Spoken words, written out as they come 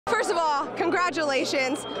First of all,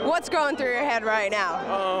 congratulations. What's going through your head right now?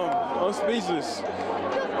 I'm speechless.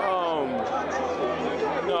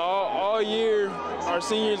 All year, our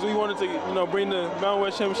seniors, we wanted to, bring the Mountain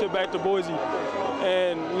West Championship back to Boise,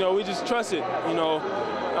 and we just trusted.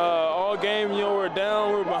 All game, we're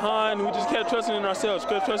down, we're behind. We just kept trusting in ourselves,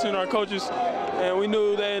 kept trusting in our coaches, and we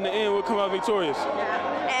knew that in the end we'd come out victorious.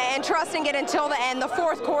 And trusting it until the end, the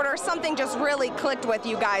fourth quarter, something just really clicked with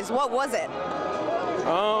you guys. What was it?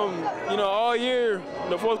 All year,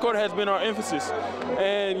 the fourth quarter has been our emphasis.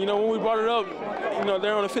 And, when we brought it up,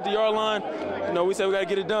 they're on the 50-yard line, we said we got to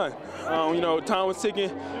get it done. Time was ticking,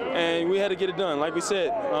 and we had to get it done. Like we said,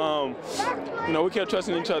 we kept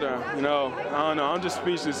trusting each other. I don't know, I'm just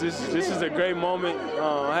speechless. This is a great moment.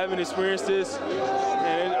 I haven't experienced this,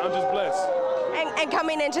 and I'm just blessed. And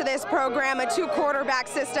coming into this program, a two-quarterback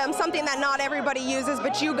system, something that not everybody uses,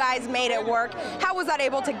 but you guys made it work. How was that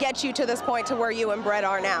able to get you to this point to where you and Brett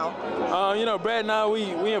are now? Brett and I,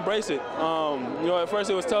 we embrace it. At first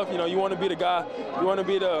it was tough. You want to be the guy, you want to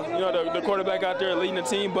be the quarterback out there leading the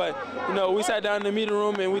team. But we sat down in the meeting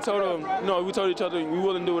room and we told them, we told each other we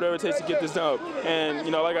willing to do whatever it takes to get this done. And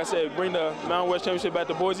like I said, bring the Mountain West Championship back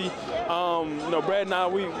to Boise. Brett and I,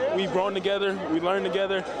 we've grown together, we learned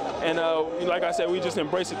together, and like I said, we just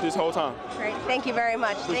embraced it this whole time. Great. Thank you very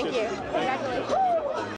much. Thank you. Congratulations.